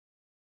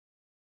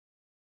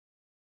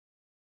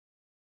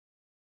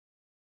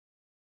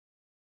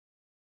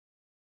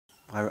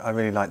I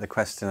really like the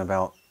question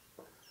about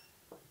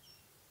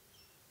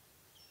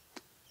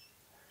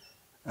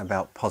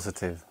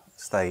positive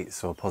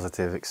states or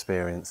positive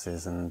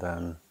experiences,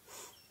 and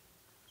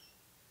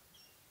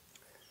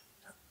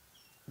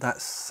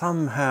that's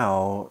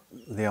somehow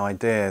the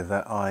idea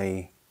that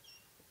I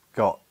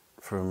got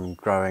from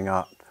growing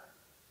up,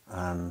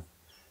 and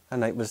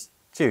it was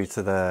due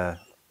to the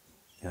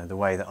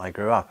way that I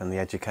grew up and the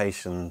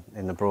education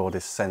in the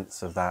broadest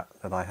sense of that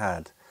I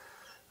had,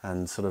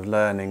 and sort of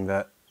learning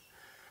that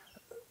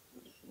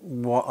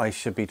what I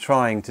should be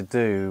trying to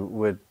do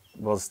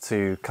was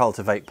to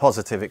cultivate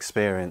positive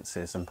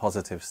experiences and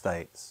positive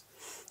states.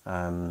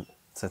 So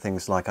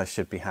things like I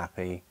should be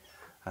happy,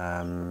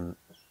 I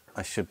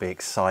should be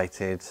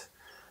excited,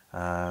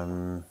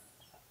 I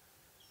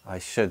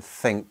should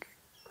think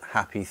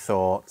happy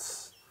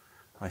thoughts,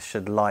 I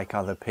should like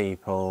other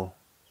people,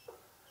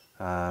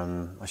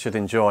 I should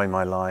enjoy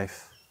my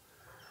life.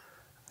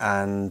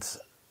 And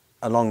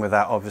along with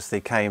that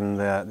obviously came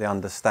the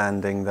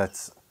understanding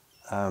that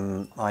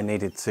I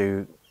needed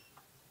to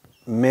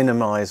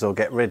minimize or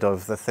get rid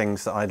of the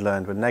things that I'd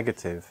learned were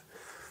negative.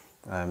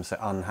 So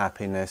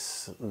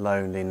unhappiness,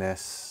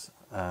 loneliness,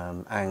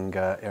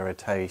 anger,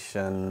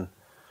 irritation,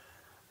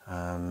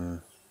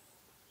 that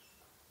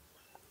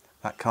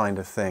kind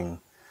of thing.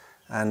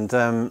 And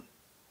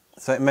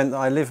so it meant that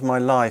I lived my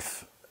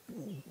life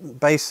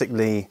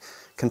basically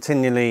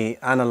continually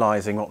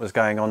analysing what was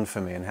going on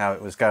for me and how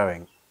it was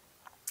going,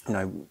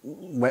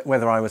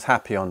 whether I was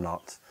happy or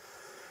not,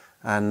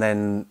 and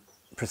then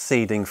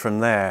proceeding from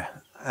there.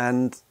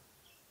 And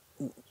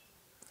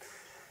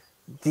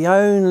the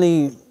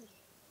only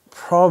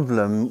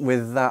problem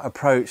with that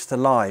approach to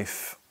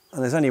life,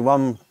 and there's only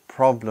one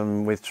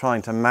problem with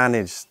trying to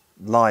manage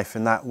life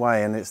in that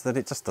way, and it's that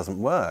it just doesn't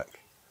work.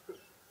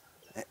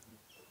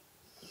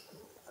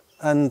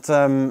 And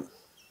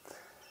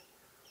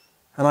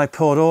I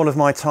poured all of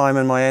my time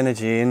and my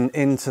energy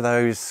into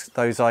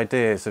those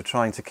ideas of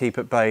trying to keep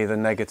at bay the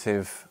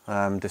negative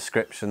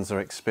descriptions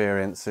or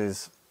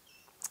experiences,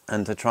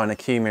 and to try and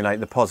accumulate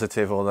the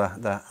positive or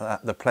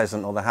the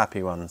pleasant or the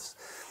happy ones.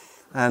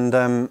 And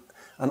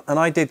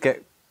I did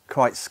get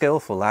quite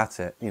skillful at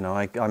it.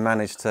 I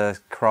managed to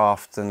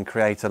craft and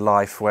create a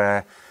life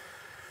where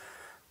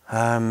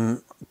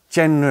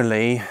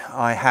generally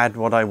I had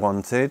what I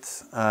wanted,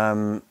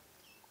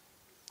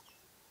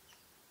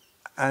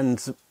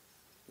 and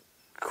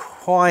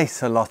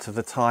quite a lot of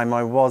the time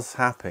I was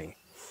happy.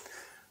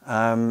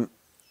 And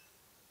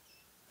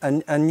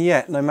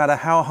yet, no matter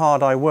how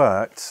hard I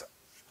worked,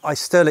 I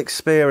still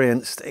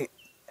experienced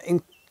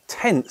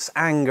intense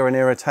anger and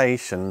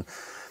irritation,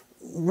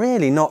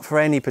 really not for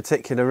any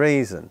particular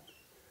reason.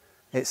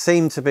 It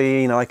seemed to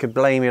be, I could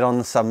blame it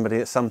on somebody,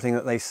 it's something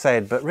that they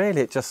said, but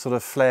really it just sort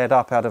of flared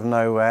up out of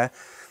nowhere.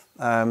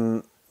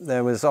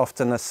 There was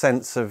often a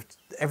sense of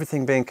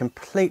everything being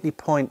completely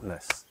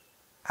pointless,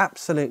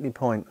 absolutely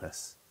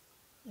pointless.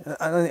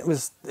 And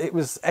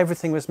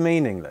everything was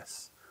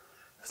meaningless.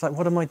 It's like,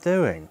 what am I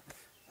doing?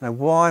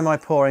 Why am I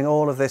pouring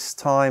all of this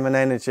time and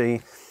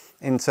energy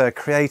into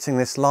creating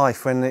this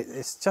life when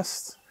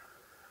it's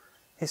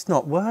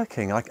not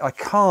working? I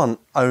can't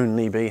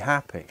only be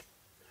happy.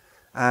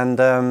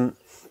 And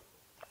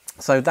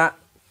so that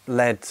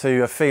led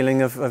to a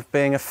feeling of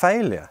being a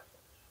failure.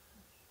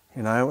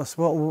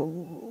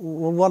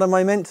 What am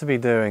I meant to be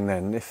doing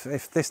then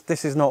if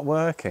this is not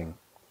working?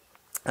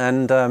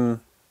 And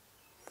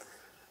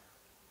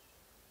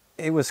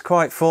it was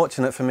quite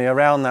fortunate for me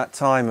around that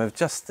time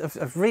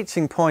of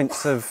reaching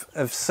points of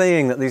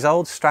seeing that these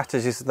old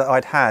strategies that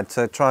I'd had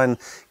to try and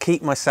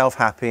keep myself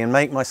happy and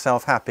make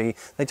myself happy,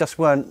 they just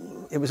weren't,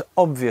 it was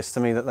obvious to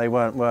me that they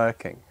weren't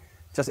working.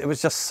 It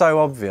was just so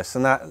obvious,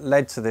 and that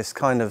led to this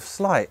kind of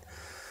slight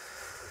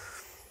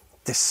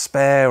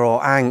despair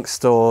or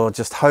angst or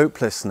just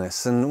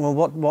hopelessness. And well,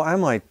 what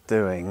am I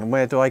doing, and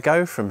where do I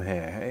go from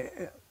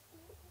here?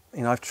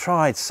 I've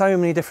tried so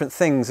many different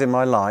things in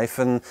my life,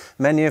 and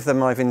many of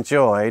them I've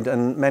enjoyed,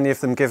 and many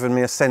of them given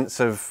me a sense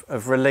of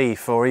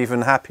relief or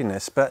even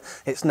happiness, but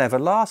it's never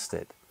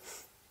lasted.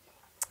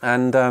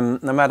 And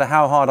no matter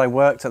how hard I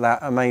worked at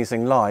that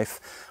amazing life,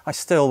 I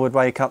still would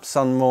wake up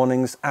some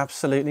mornings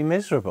absolutely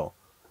miserable.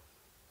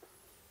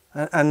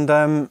 And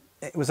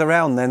it was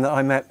around then that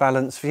I met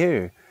Balanced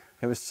View.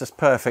 It was just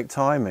perfect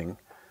timing.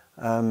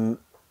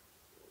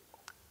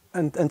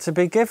 And to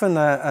be given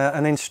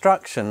an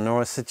instruction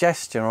or a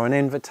suggestion or an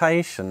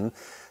invitation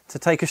to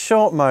take a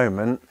short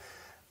moment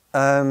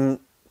to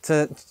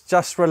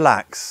just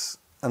relax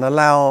and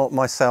allow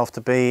myself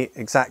to be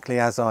exactly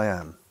as I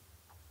am.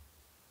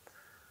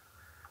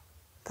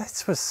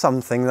 This was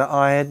something that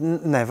I had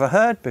never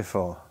heard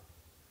before.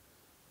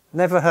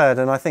 Never heard,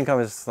 and I think I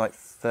was like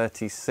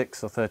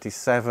 36 or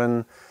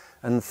 37,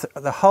 and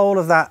the whole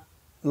of that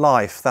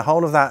life, the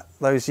whole of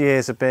those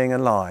years of being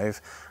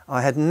alive,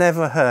 I had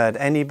never heard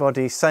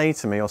anybody say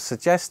to me or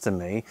suggest to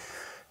me,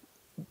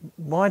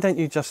 why don't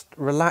you just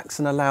relax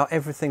and allow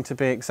everything to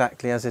be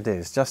exactly as it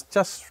is,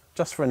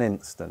 just for an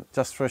instant,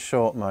 just for a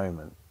short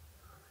moment.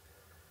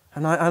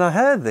 And I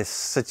heard this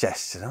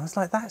suggestion. I was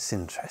like, that's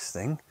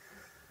interesting.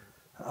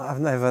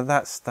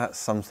 That's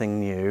something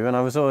new. And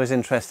I was always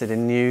interested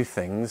in new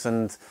things,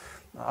 and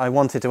I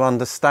wanted to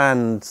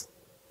understand,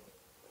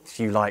 if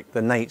you like,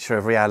 the nature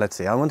of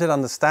reality. I wanted to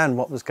understand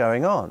what was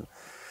going on.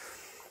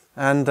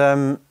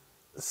 And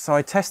so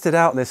I tested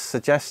out this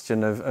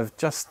suggestion of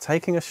just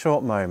taking a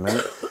short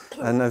moment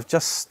and of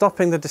just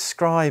stopping the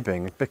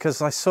describing,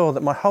 because I saw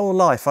that my whole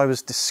life I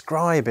was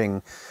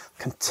describing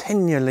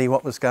continually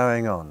what was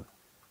going on.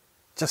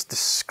 Just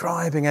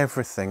describing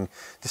everything,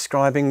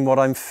 describing what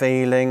I'm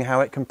feeling,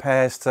 how it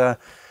compares to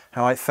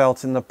how I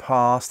felt in the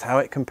past, how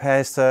it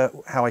compares to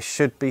how I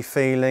should be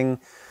feeling,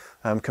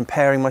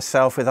 comparing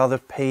myself with other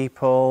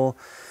people,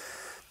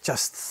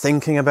 just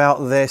thinking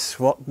about this,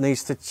 what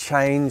needs to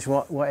change,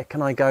 where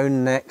can I go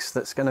next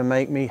that's going to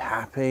make me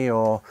happy,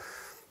 or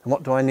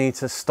what do I need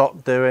to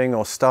stop doing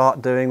or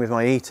start doing with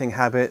my eating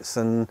habits,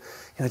 and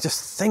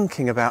just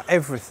thinking about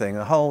everything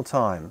the whole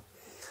time.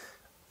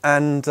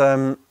 And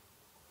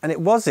it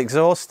was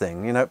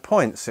exhausting, at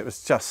points it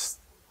was just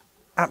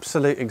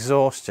absolute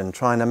exhaustion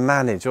trying to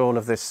manage all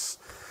of this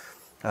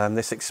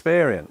this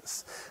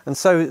experience. And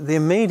so the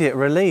immediate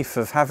relief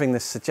of having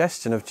this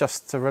suggestion of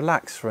just to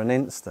relax for an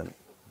instant.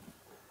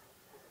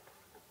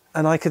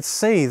 And I could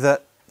see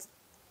that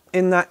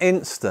in that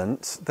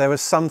instant there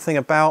was something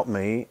about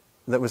me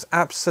that was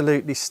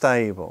absolutely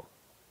stable,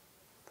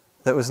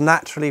 that was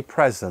naturally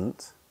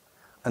present,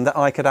 and that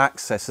I could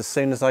access as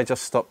soon as I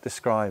just stopped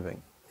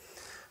describing.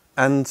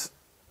 And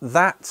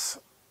that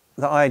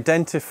I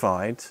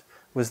identified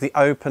was the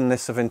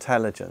openness of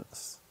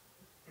intelligence.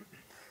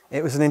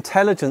 It was an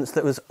intelligence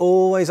that was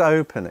always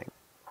opening.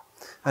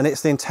 And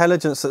it's the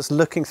intelligence that's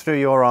looking through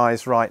your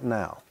eyes right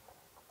now.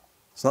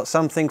 It's not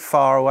something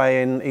far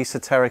away and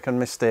esoteric and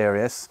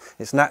mysterious.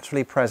 It's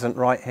naturally present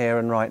right here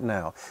and right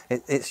now.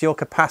 It's your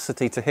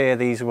capacity to hear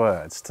these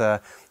words,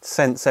 to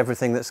sense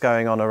everything that's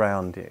going on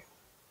around you.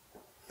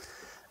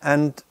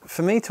 And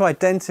for me to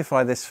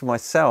identify this for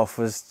myself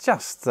was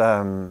just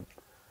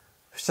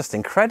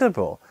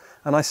incredible.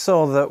 And I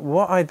saw that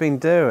what I'd been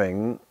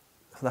doing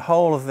for the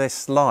whole of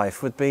this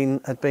life had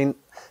been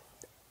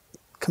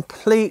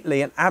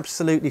completely and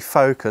absolutely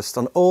focused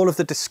on all of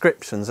the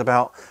descriptions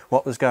about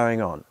what was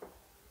going on.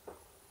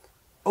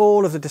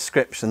 All of the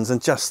descriptions,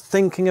 and just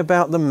thinking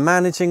about them,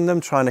 managing them,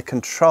 trying to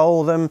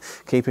control them,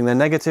 keeping the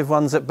negative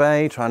ones at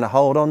bay, trying to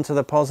hold on to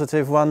the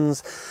positive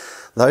ones.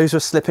 Those were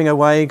slipping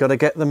away, got to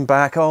get them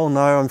back. Oh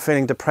no, I'm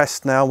feeling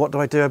depressed now. What do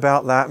I do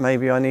about that?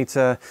 Maybe I need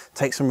to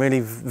take some really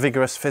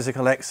vigorous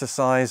physical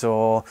exercise,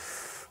 or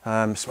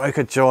smoke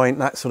a joint.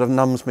 That sort of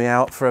numbs me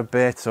out for a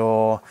bit.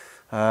 Or,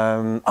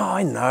 oh,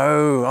 I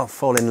know, I'll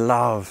fall in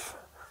love.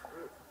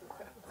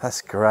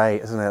 That's great,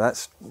 isn't it?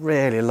 That's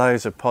really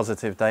loads of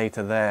positive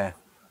data there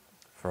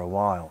for a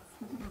while.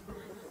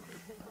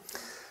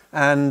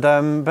 And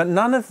but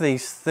none of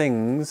these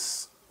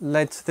things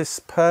led to this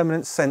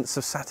permanent sense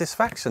of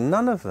satisfaction,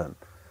 none of them.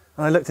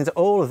 And I looked into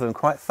all of them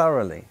quite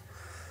thoroughly,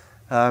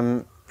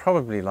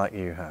 probably like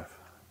you have.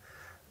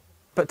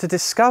 But to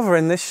discover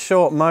in this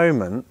short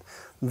moment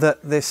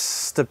that this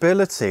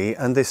stability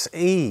and this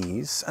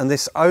ease and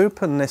this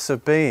openness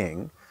of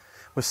being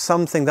was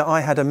something that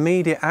I had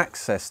immediate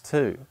access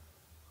to,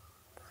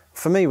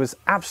 for me was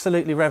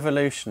absolutely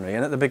revolutionary.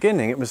 And at the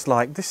beginning it was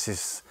like, this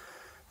is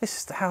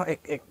how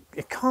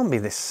it can't be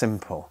this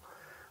simple.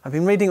 I've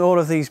been reading all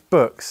of these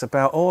books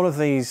about all of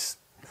these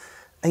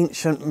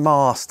ancient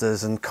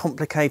masters and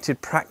complicated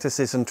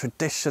practices and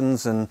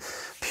traditions and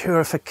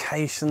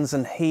purifications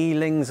and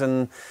healings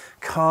and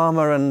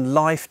karma and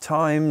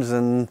lifetimes,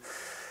 and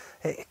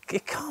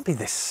it can't be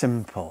this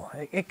simple.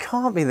 It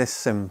can't be this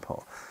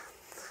simple.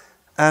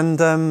 And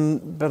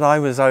but I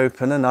was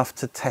open enough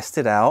to test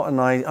it out, and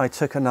I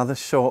took another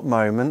short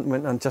moment,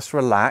 went and just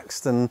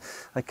relaxed, and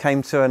I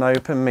came to an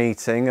open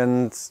meeting,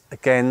 and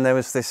again there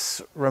was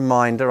this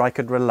reminder I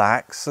could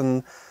relax,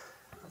 and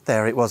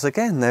there it was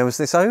again, there was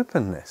this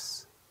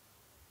openness.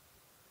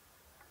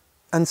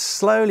 And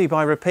slowly,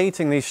 by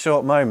repeating these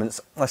short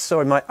moments, I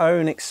saw in my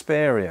own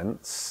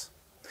experience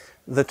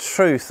the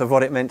truth of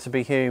what it meant to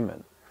be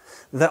human.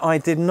 That I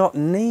did not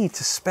need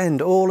to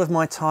spend all of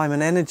my time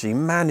and energy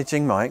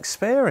managing my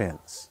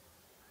experience.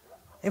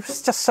 It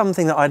was just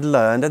something that I'd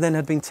learned and then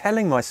had been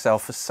telling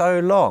myself for so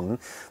long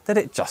that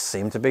it just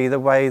seemed to be the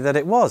way that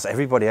it was.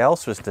 Everybody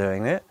else was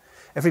doing it.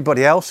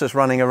 Everybody else was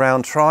running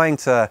around trying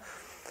to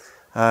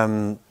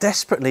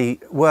desperately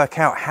work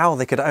out how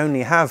they could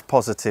only have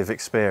positive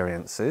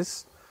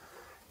experiences.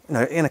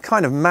 In a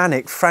kind of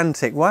manic,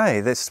 frantic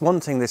way,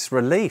 wanting this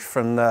relief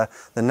from the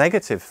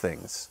negative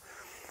things.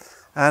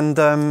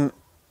 And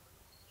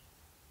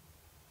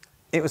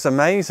it was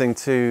amazing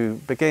to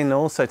begin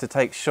also to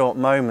take short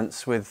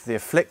moments with the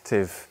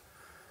afflictive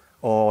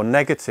or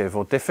negative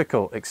or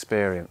difficult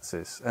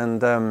experiences,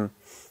 and to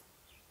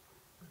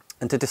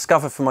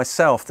discover for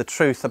myself the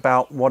truth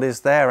about what is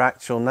their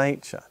actual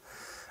nature.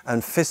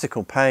 And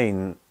physical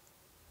pain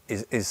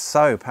is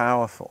so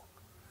powerful.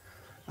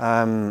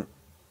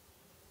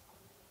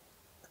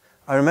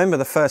 I remember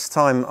the first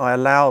time I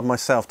allowed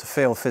myself to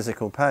feel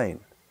physical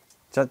pain,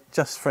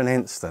 just for an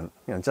instant,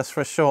 you know, just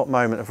for a short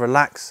moment of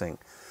relaxing.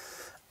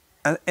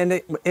 And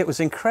it was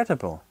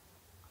incredible,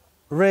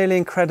 really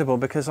incredible,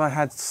 because I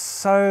had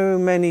so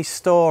many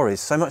stories,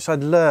 so much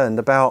I'd learned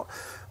about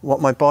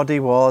what my body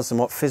was and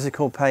what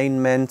physical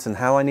pain meant and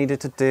how I needed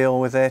to deal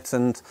with it,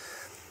 and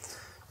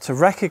to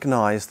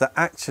recognise that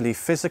actually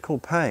physical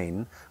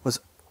pain was,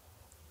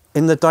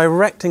 in the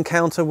direct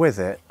encounter with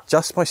it,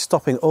 just by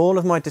stopping all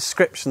of my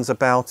descriptions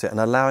about it and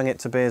allowing it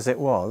to be as it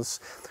was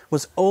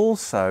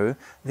also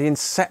the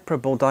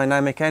inseparable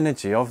dynamic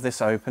energy of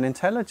this open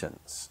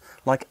intelligence,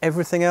 like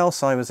everything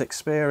else I was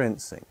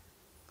experiencing.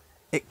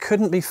 It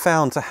couldn't be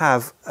found to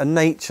have a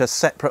nature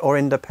separate or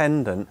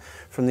independent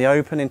from the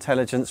open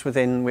intelligence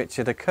within which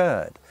it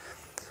occurred.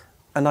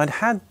 And I'd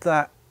had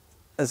that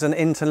as an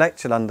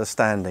intellectual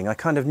understanding. I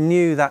kind of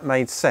knew that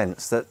made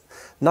sense, that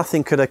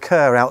nothing could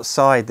occur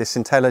outside this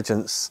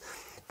intelligence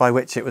by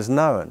which it was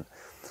known.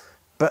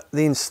 But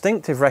the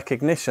instinctive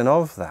recognition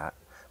of that,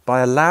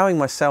 by allowing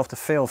myself to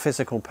feel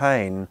physical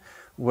pain,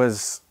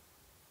 was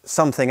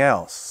something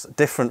else,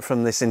 different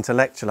from this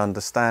intellectual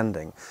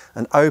understanding,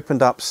 and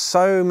opened up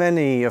so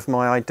many of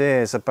my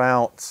ideas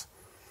about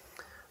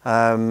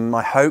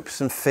my hopes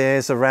and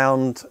fears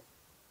around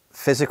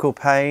physical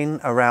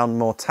pain, around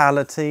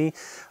mortality.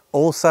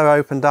 Also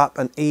opened up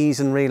an ease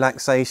and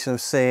relaxation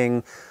of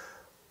seeing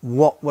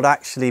what would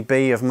actually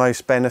be of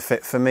most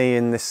benefit for me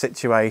in this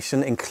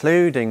situation,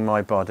 including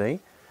my body.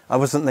 I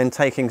wasn't then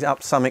taking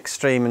up some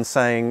extreme and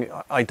saying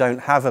I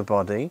don't have a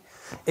body.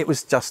 It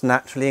was just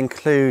naturally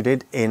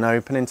included in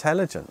open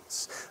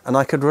intelligence, and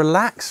I could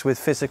relax with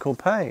physical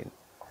pain.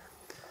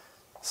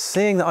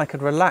 Seeing that I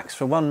could relax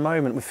for one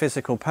moment with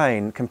physical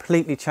pain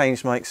completely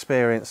changed my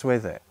experience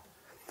with it,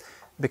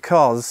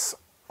 because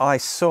I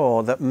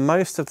saw that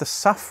most of the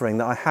suffering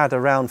that I had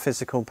around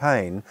physical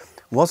pain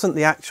wasn't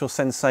the actual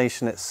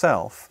sensation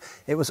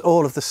itself, it was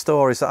all of the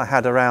stories that I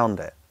had around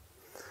it.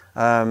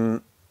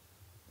 And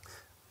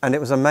it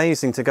was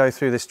amazing to go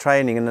through this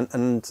training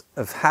and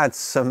have had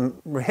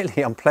some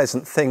really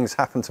unpleasant things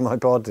happen to my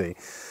body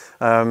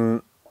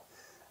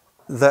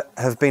that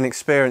have been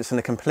experienced in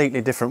a completely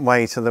different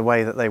way to the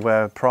way that they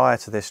were prior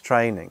to this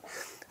training.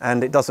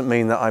 And it doesn't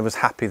mean that I was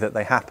happy that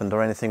they happened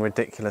or anything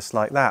ridiculous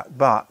like that,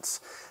 but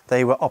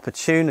they were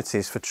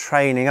opportunities for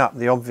training up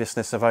the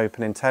obviousness of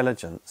open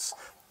intelligence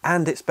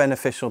and its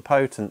beneficial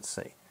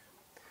potency.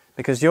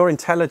 Because your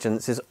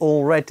intelligence is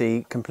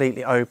already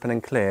completely open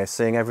and clear,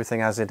 seeing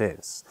everything as it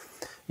is.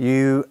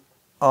 You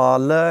are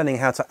learning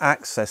how to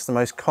access the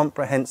most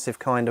comprehensive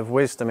kind of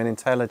wisdom and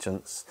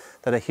intelligence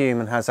that a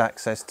human has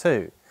access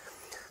to.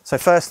 So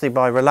firstly,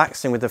 by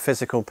relaxing with the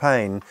physical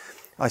pain,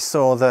 I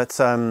saw that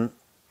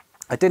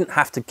I didn't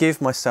have to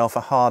give myself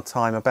a hard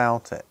time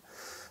about it.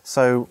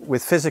 So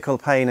with physical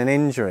pain and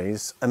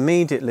injuries,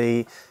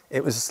 immediately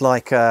it was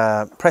like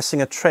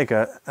pressing a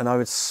trigger, and I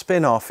would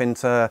spin off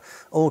into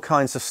all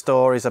kinds of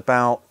stories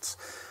about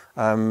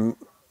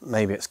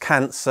maybe it's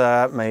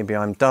cancer, maybe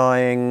I'm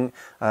dying,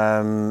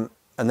 and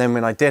then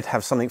when I did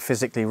have something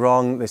physically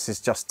wrong, this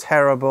is just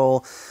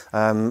terrible,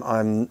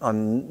 I'm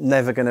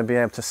never going to be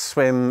able to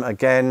swim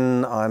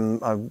again,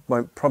 I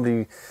won't probably,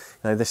 you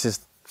know, this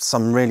is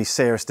some really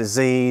serious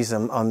disease,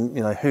 and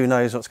you know, who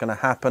knows what's going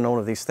to happen, all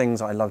of these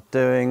things I love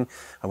doing,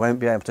 I won't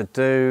be able to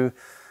do.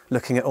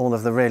 Looking at all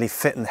of the really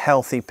fit and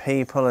healthy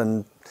people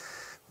and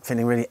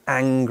feeling really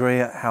angry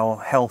at how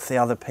healthy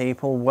other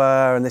people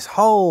were, and this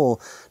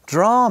whole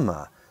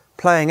drama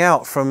playing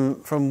out from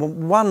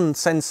one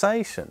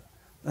sensation,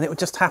 and it would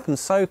just happen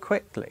so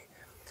quickly.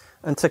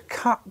 And to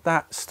cut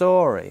that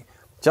story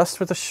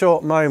just with a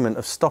short moment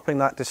of stopping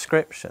that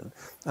description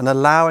and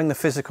allowing the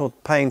physical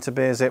pain to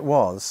be as it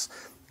was,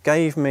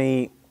 gave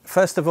me,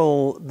 first of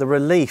all, the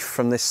relief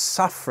from this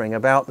suffering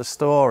about the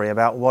story,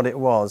 about what it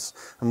was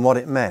and what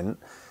it meant,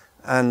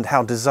 and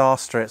how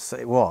disastrous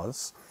it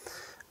was,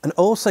 and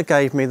also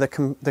gave me the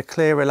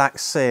clear,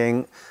 relaxed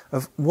seeing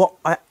of what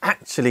I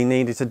actually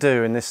needed to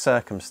do in this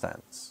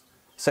circumstance.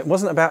 So it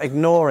wasn't about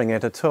ignoring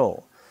it at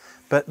all,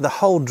 but the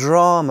whole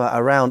drama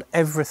around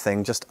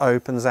everything just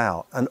opens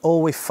out, and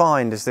all we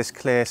find is this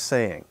clear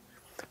seeing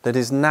that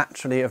is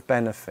naturally of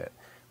benefit.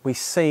 We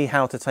see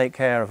how to take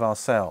care of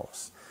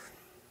ourselves.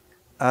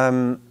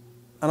 And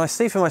I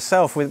see for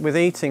myself with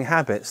eating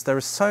habits, there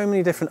are so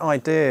many different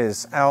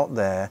ideas out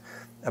there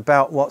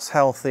about what's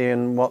healthy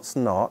and what's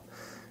not.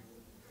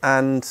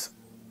 And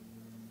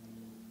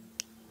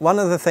one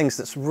of the things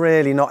that's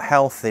really not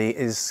healthy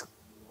is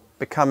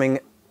becoming,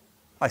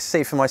 I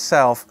see for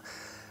myself,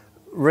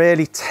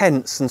 really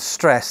tense and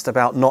stressed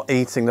about not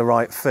eating the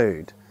right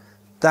food.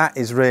 That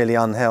is really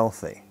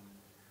unhealthy.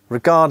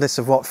 Regardless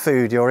of what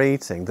food you're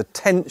eating, the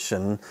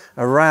tension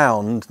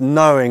around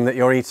knowing that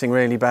you're eating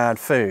really bad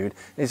food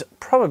is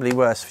probably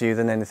worse for you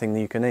than anything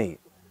that you can eat.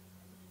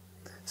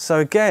 So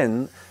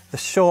again, the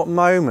short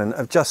moment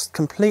of just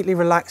completely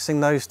relaxing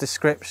those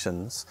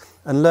descriptions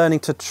and learning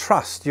to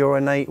trust your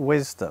innate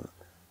wisdom,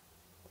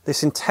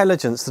 this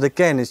intelligence that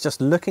again is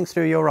just looking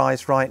through your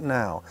eyes right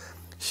now,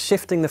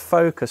 shifting the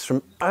focus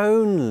from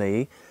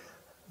only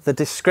the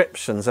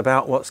descriptions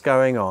about what's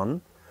going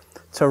on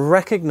to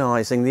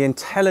recognizing the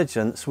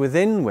intelligence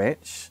within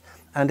which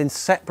and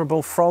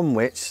inseparable from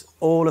which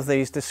all of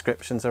these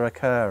descriptions are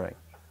occurring.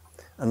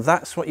 And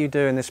that's what you do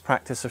in this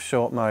practice of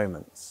short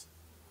moments.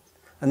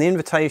 And the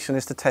invitation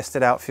is to test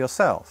it out for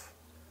yourself.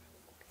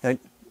 You know,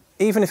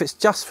 even if it's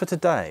just for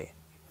today,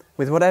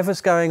 with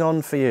whatever's going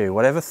on for you,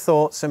 whatever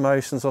thoughts,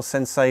 emotions or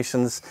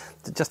sensations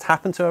that just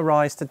happen to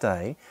arise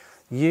today,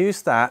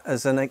 use that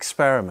as an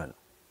experiment.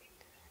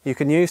 You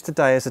can use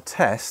today as a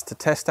test to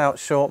test out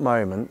short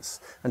moments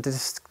and to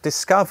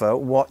discover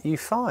what you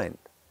find.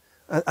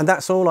 And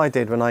that's all I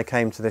did when I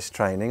came to this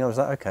training. I was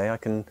like, okay, I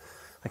can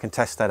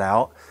test that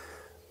out.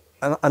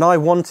 And I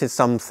wanted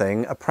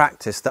something, a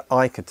practice that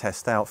I could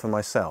test out for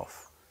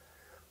myself.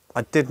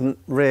 I didn't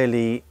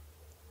really,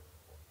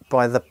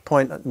 by the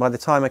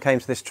time I came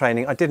to this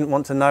training, I didn't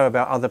want to know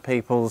about other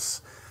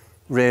people's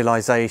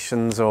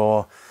realizations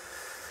or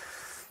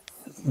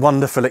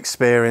wonderful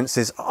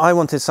experiences. I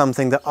wanted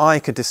something that I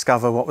could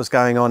discover what was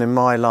going on in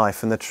my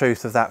life and the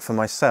truth of that for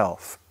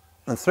myself.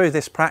 And through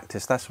this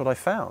practice, that's what I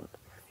found.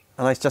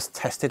 And I just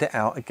tested it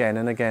out again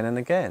and again and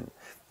again.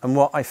 And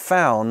what I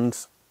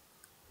found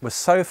was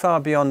so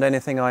far beyond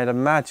anything I'd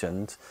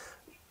imagined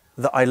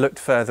that I looked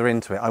further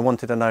into it. I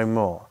wanted to know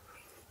more.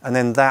 And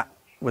then that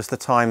was the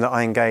time that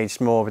I engaged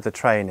more with the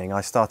training.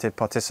 I started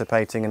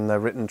participating in the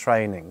written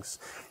trainings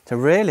to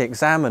really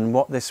examine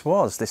what this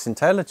was, this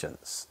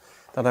intelligence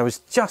that I was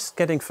just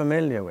getting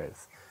familiar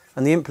with,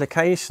 and the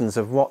implications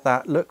of what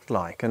that looked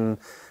like. And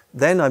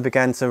then I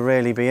began to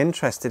really be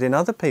interested in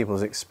other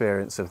people's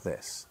experience of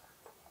this.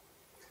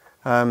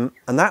 And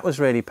that was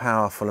really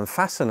powerful and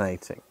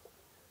fascinating.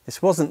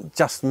 This wasn't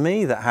just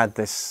me that had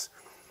this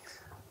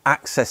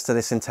access to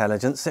this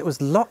intelligence, it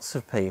was lots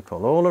of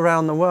people all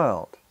around the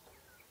world.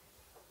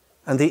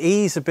 And the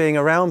ease of being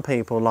around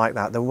people like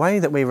that, the way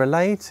that we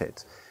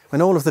related,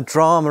 when all of the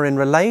drama in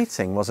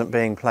relating wasn't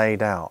being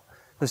played out,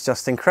 was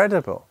just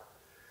incredible.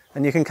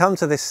 And you can come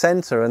to this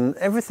centre and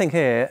everything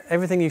here,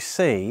 everything you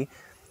see,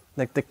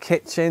 the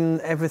kitchen,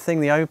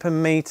 everything, the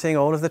open meeting,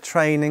 all of the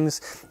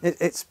trainings,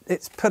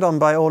 it's put on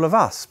by all of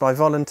us, by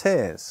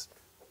volunteers.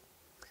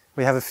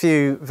 We have a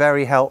few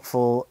very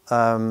helpful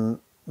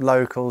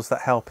locals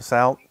that help us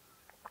out.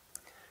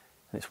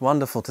 It's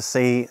wonderful to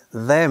see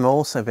them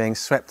also being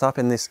swept up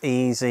in this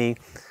easy,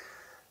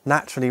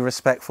 naturally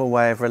respectful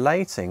way of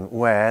relating,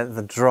 where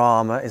the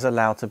drama is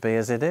allowed to be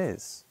as it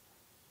is.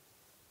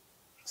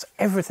 So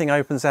everything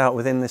opens out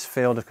within this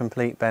field of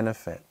complete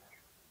benefit.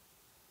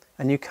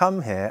 And you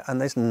come here and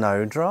there's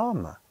no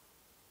drama.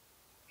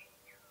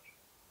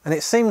 And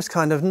it seems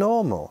kind of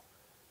normal.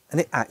 And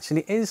it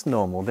actually is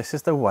normal. This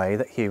is the way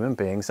that human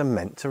beings are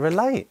meant to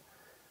relate.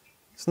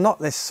 It's not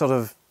this sort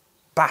of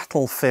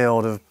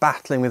battlefield of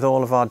battling with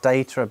all of our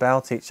data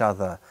about each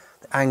other.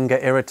 Anger,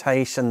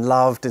 irritation,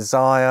 love,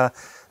 desire,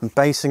 and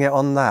basing it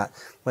on that.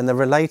 When the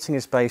relating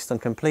is based on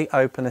complete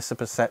openness of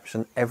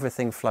perception,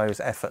 everything flows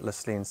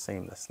effortlessly and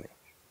seamlessly.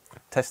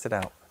 Test it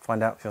out.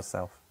 Find out for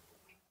yourself.